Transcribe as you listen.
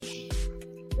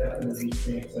definitely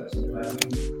stay in touch and let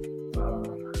me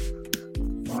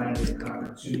find an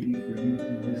opportunity for you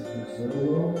through this Brazil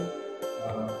role.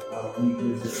 I'll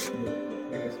revisit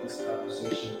this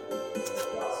conversation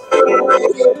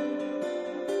possibly.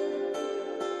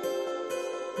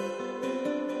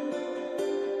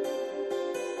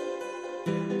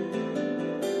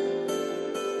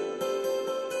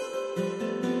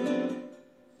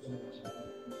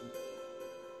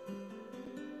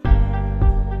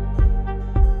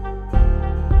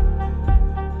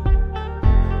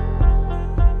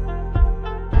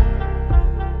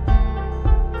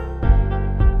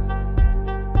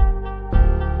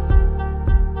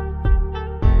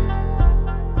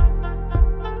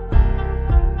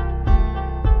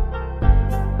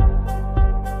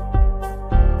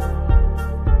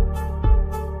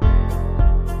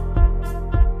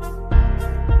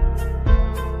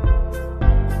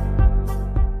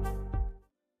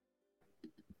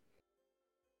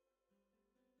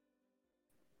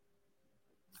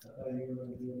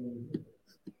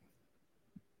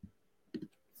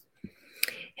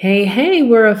 Hey,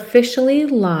 we're officially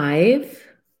live.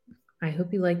 I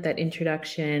hope you like that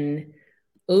introduction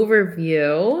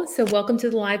overview. So welcome to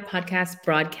the live podcast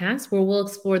broadcast where we'll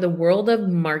explore the world of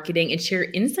marketing and share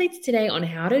insights today on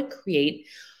how to create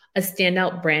a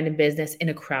standout brand and business in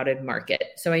a crowded market.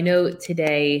 So I know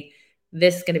today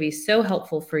this is going to be so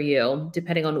helpful for you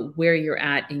depending on where you're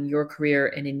at in your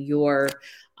career and in your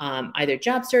either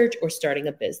job search or starting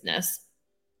a business.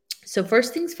 So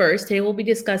first things first, today we'll be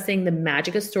discussing the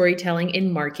magic of storytelling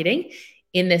in marketing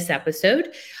in this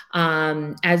episode.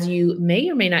 As you may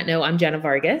or may not know, I'm Jenna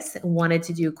Vargas. Wanted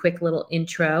to do a quick little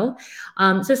intro.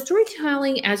 So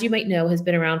storytelling, as you might know, has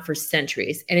been around for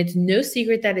centuries. And it's no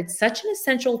secret that it's such an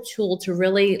essential tool to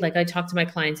really, like I talk to my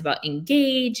clients about,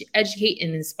 engage, educate,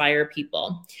 and inspire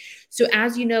people. So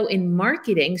as you know, in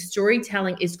marketing,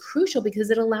 storytelling is crucial because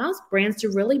it allows brands to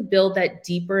really build that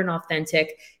deeper and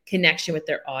authentic connection with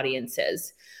their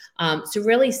audiences. So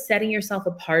really setting yourself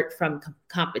apart from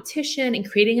competition and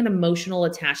creating an emotional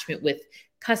attachment with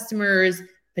customers,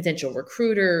 potential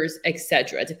recruiters,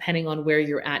 etc., depending on where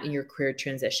you're at in your career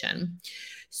transition.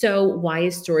 So why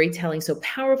is storytelling so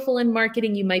powerful in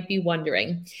marketing? You might be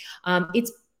wondering.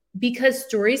 It's because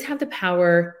stories have the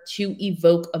power to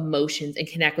evoke emotions and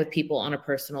connect with people on a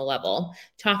personal level.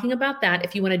 Talking about that,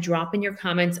 if you want to drop in your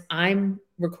comments, I'm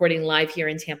recording live here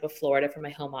in Tampa, Florida from my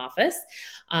home office,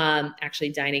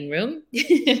 actually dining room.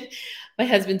 My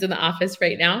husband's in the office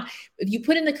right now. If you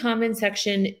put in the comment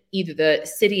section, either the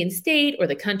city and state or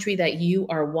the country that you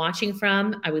are watching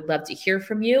from, I would love to hear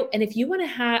from you. And if you want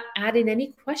to add in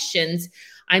any questions,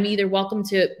 I'm either welcome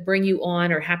to bring you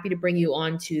on or happy to bring you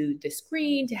on to the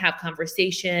screen to have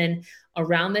conversation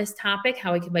around this topic,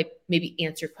 how I can maybe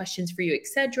answer questions for you,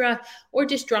 etc., or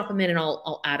just drop them in and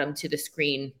I'll add them to the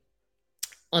screen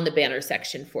on the banner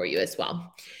section for you as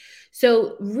well.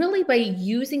 So really by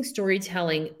using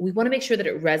storytelling, we want to make sure that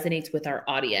it resonates with our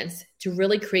audience to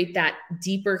really create that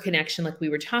deeper connection like we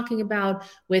were talking about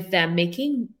with them,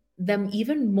 making them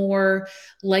even more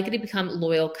likely to become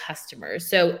loyal customers.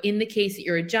 So in the case that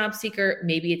you're a job seeker,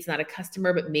 maybe it's not a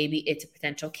customer, but maybe it's a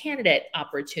potential candidate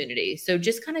opportunity. So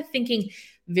just kind of thinking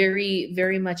very,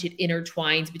 very much it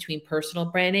intertwines between personal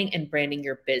branding and branding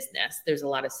your business. There's a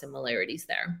lot of similarities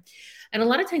there. And a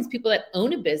lot of times people that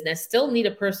own a business still need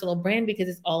a personal brand because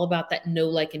it's all about that know,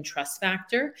 like, and trust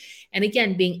factor. And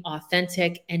again, being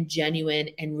authentic and genuine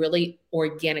and really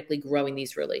organically growing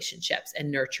these relationships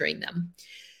and nurturing them.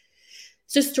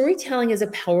 So storytelling is a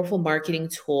powerful marketing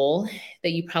tool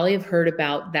that you probably have heard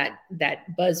about that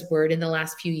buzzword in the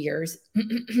last few years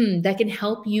that can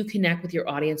help you connect with your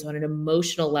audience on an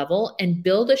emotional level and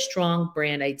build a strong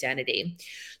brand identity.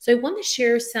 So I want to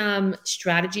share some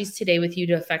strategies today with you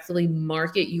to effectively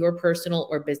market your personal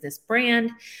or business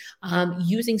brand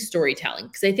using storytelling,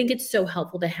 because I think it's so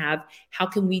helpful to have how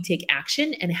can we take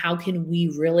action and how can we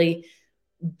really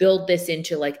build this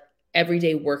into like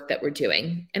everyday work that we're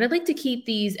doing. And I'd like to keep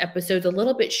these episodes a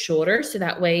little bit shorter so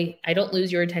that way I don't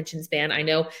lose your attention span. I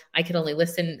know I can only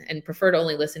listen and prefer to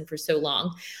only listen for so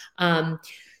long.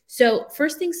 So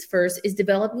first things first is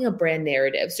developing a brand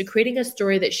narrative. So creating a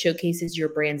story that showcases your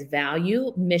brand's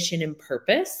value, mission, and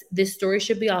purpose. This story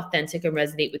should be authentic and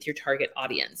resonate with your target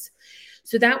audience.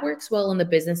 So that works well on the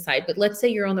business side, but let's say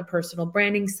you're on the personal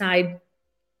branding side.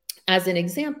 As an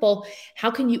example,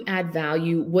 how can you add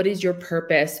value? What is your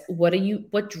purpose?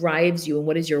 What drives you? And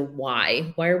what is your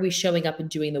why? Why are we showing up and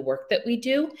doing the work that we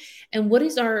do? And what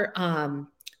is our,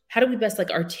 how do we best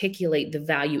like articulate the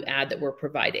value add that we're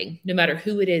providing, no matter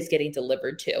who it is getting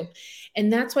delivered to?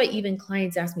 And that's why even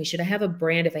clients ask me, should I have a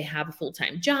brand if I have a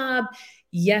full-time job?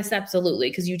 Yes, absolutely.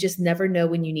 Because you just never know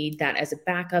when you need that as a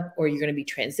backup or you're going to be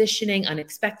transitioning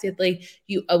unexpectedly.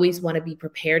 You always want to be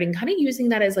prepared and kind of using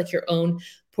that as like your own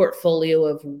portfolio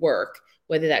of work,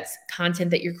 whether that's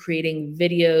content that you're creating,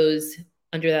 videos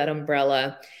under that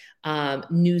umbrella,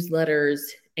 newsletters,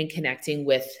 and connecting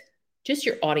with just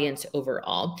your audience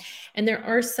overall. And there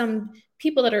are some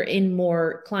people that are in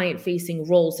more client facing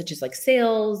roles, such as like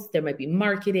sales, there might be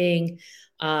marketing.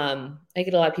 I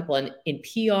get a lot of people in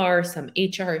PR, some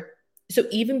HR. So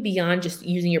even beyond just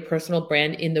using your personal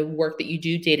brand in the work that you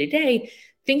do day to day,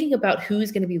 thinking about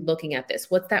who's going to be looking at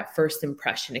this, what's that first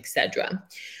impression, etc.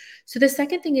 So the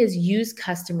second thing is use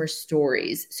customer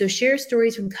stories. So share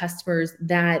stories from customers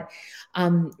that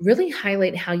really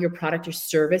highlight how your product or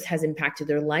service has impacted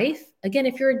their life. Again,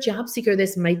 if you're a job seeker,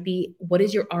 this might be, what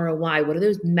is your ROI? What are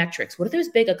those metrics? What are those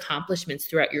big accomplishments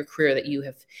throughout your career that you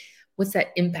have? What's that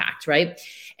impact, right?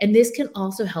 And this can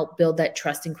also help build that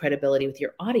trust and credibility with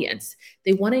your audience.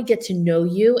 They want to get to know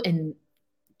you, and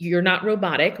you're not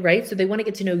robotic, right? So they want to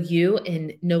get to know you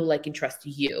and know, like, and trust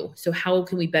you. So how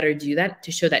can we better do that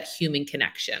to show that human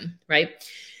connection, right?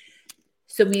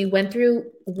 So we went through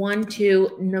 1,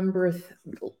 2,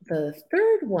 the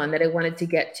third one that I wanted to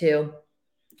get to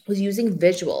was using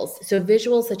visuals. So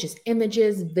visuals such as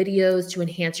images, videos to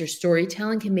enhance your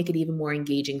storytelling can make it even more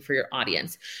engaging for your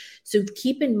audience. So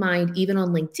keep in mind, even on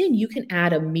LinkedIn, you can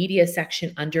add a media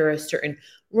section under a certain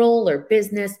role or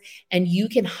business, and you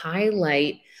can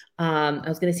highlight, I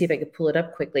was going to see if I could pull it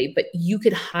up quickly, but you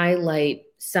could highlight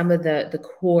some of the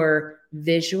core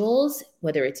visuals,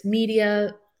 whether it's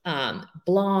media,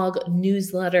 blog,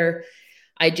 newsletter.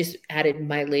 I just added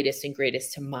my latest and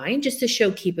greatest to mine just to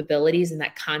show capabilities in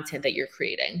that content that you're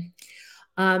creating.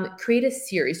 Create a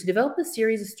series. So develop a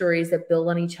series of stories that build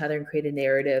on each other and create a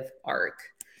narrative arc.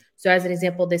 So as an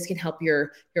example, this can help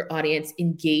your audience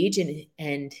engage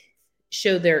and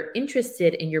show they're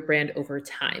interested in your brand over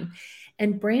time.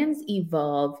 And brands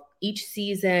evolve each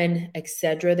season,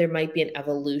 etc. There might be an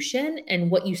evolution,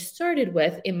 and what you started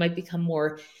with, it might become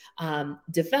more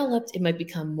developed, it might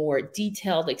become more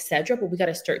detailed, etc. But we got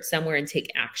to start somewhere and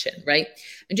take action, right?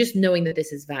 And just knowing that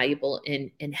this is valuable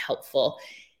and helpful,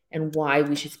 and why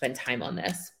we should spend time on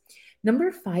this.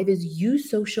 Number 5 is use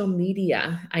social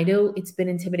media. I know it's been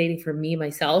intimidating for me,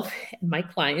 myself, and my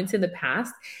clients in the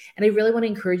past, and I really want to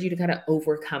encourage you to kind of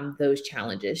overcome those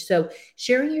challenges. So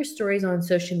sharing your stories on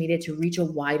social media to reach a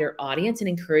wider audience and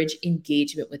encourage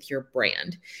engagement with your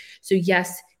brand. So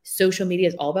yes, social media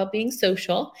is all about being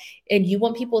social, and you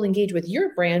want people to engage with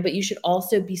your brand, but you should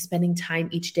also be spending time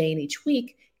each day and each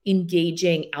week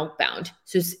engaging outbound.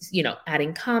 So,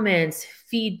 adding comments,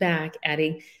 feedback,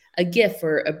 adding a GIF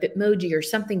or a Bitmoji or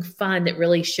something fun that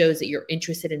really shows that you're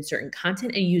interested in certain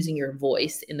content and using your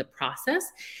voice in the process.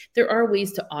 There are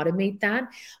ways to automate that.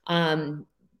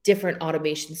 Different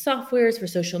automation softwares for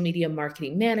social media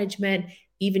marketing management.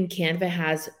 Even Canva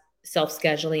has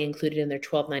self-scheduling included in their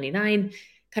 $12.99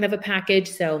 kind of a package.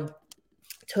 So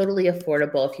totally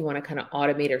affordable if you want to kind of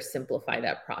automate or simplify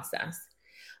that process.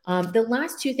 The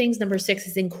last 2 things, number 6,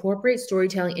 is incorporate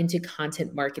storytelling into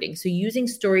content marketing. So using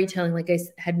storytelling, like I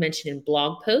had mentioned, in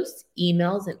blog posts,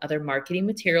 emails, and other marketing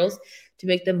materials to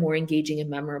make them more engaging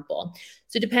and memorable.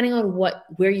 So depending on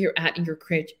where you're at in your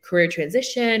career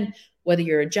transition, whether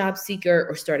you're a job seeker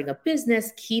or starting a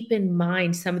business, keep in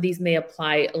mind some of these may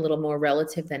apply a little more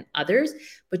relative than others,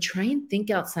 but try and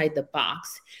think outside the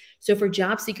box. So for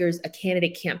job seekers, a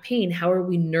candidate campaign, how are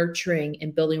we nurturing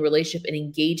and building relationship and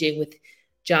engaging with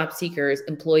job seekers,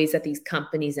 employees at these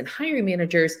companies, and hiring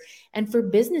managers? And for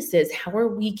businesses, how are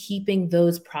we keeping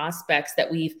those prospects that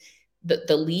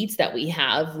the leads that we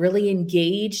have really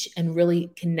engaged and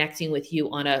really connecting with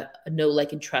you on a know,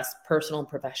 like, and trust personal and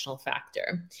professional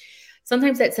factor?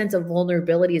 Sometimes that sense of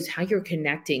vulnerability is how you're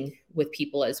connecting with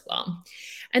people as well.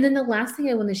 And then the last thing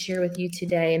I want to share with you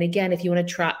today, and again, if you want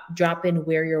to drop in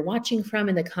where you're watching from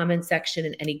in the comment section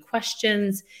and any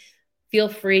questions, feel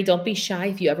free. Don't be shy.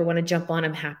 If you ever want to jump on,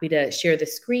 I'm happy to share the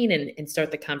screen and start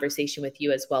the conversation with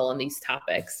you as well on these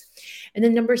topics. And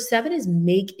then number 7 is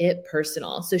make it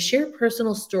personal. So share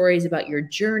personal stories about your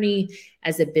journey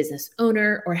as a business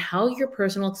owner or how your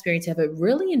personal experience have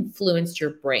really influenced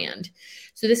your brand.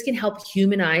 So this can help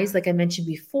humanize, like I mentioned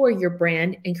before, your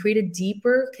brand and create a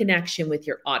deeper connection with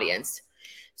your audience.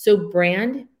 So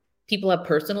people have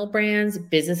personal brands,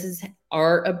 businesses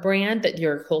are a brand that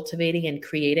you're cultivating and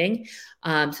creating.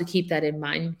 So keep that in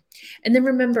mind. And then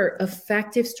remember,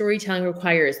 effective storytelling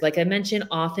requires, like I mentioned,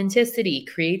 authenticity,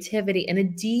 creativity, and a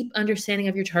deep understanding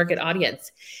of your target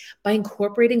audience. By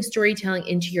incorporating storytelling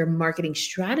into your marketing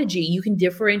strategy, you can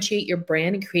differentiate your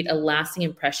brand and create a lasting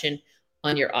impression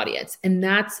on your audience. And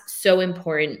that's so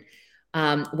important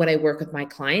when I work with my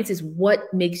clients is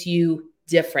what makes you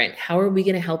different? How are we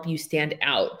going to help you stand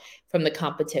out from the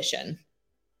competition?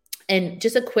 And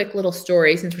just a quick little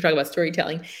story, since we're talking about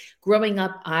storytelling. Growing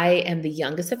up, I am the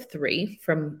youngest of three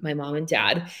from my mom and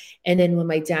dad. And then when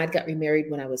my dad got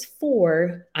remarried when I was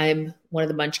 4, I'm one of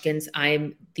the Munchkins.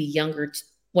 I'm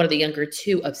one of the younger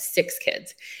 2 of 6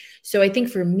 kids. So I think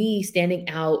for me, standing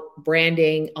out,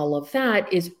 branding, all of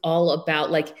that is all about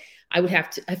like, I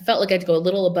felt like I had to go a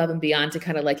little above and beyond to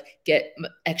kind of like get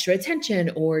extra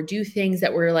attention or do things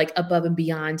that were like above and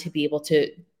beyond to be able to,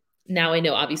 now I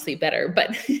know obviously better,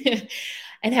 but,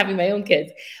 and having my own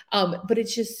kids. But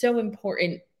it's just so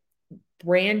important.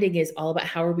 Branding is all about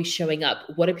how are we showing up?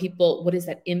 What is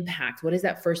that impact? What is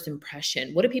that first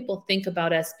impression? What do people think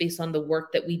about us based on the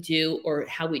work that we do or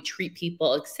how we treat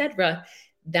people, etc.?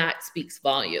 That speaks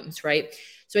volumes, right?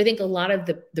 So I think a lot of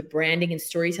the branding and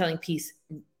storytelling piece,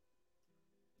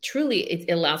 truly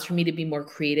it allows for me to be more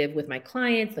creative with my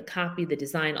clients, the copy, the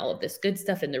design, all of this good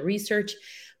stuff and the research.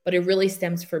 But it really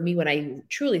stems for me when I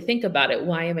truly think about it.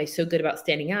 Why am I so good about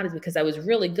standing out is because I was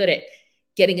really good at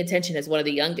getting attention as one of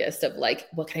the youngest of like,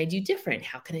 what can I do different?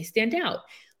 How can I stand out?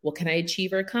 What can I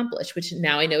achieve or accomplish? Which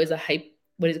now I know is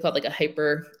what is it called? Like a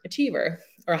hyper achiever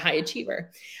or a high achiever.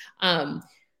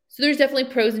 So there's definitely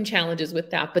pros and challenges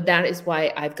with that, but that is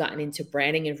why I've gotten into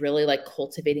branding and really like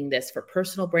cultivating this for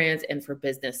personal brands and for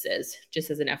businesses,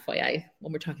 just as an FYI,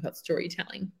 when we're talking about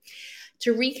storytelling.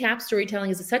 To recap,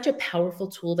 storytelling is such a powerful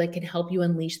tool that can help you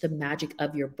unleash the magic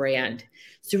of your brand.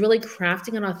 So really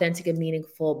crafting an authentic and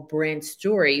meaningful brand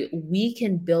story, we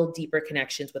can build deeper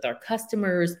connections with our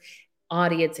customers,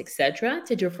 audience, etc.,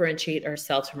 to differentiate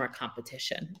ourselves from our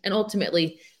competition and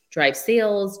ultimately drive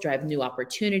sales, drive new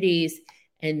opportunities,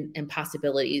 and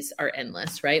possibilities are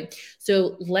endless, right?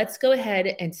 So let's go ahead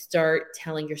and start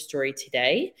telling your story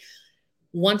today.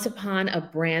 Once upon a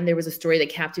brand, there was a story that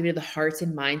captivated the hearts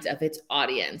and minds of its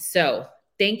audience. So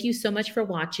thank you so much for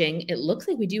watching. It looks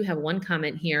like we do have one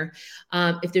comment here.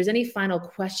 If there's any final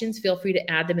questions, feel free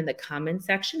to add them in the comment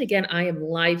section. Again, I am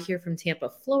live here from Tampa,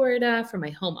 Florida, from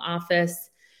my home office.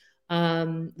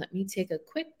 Let me take a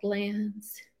quick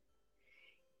glance.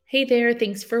 Hey there,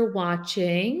 thanks for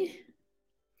watching.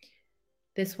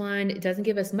 This one doesn't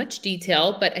give us much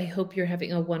detail, but I hope you're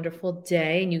having a wonderful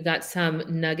day and you got some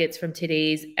nuggets from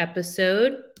today's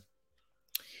episode.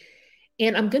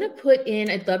 And I'm going to put in,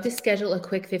 I'd love to schedule a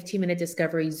quick 15-minute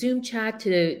discovery Zoom chat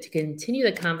to continue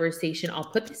the conversation. I'll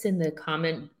put this in the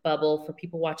comment bubble for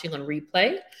people watching on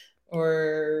replay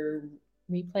or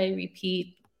replay,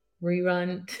 repeat,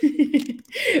 rerun.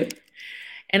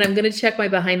 And I'm going to check my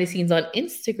behind the scenes on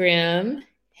Instagram.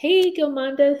 Hey,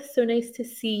 Gomanda, so nice to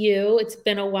see you. It's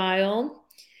been a while.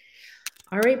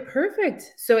 All right,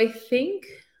 perfect. So I think,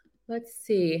 let's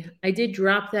see. I did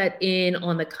drop that in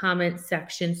on the comment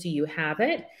section so you have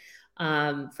it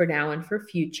for now and for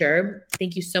future.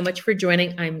 Thank you so much for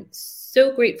joining. I'm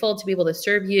so grateful to be able to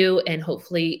serve you and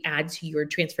hopefully add to your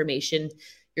transformation,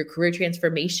 your career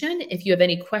transformation. If you have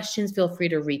any questions, feel free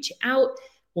to reach out.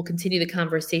 We'll continue the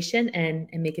conversation and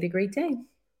make it a great day.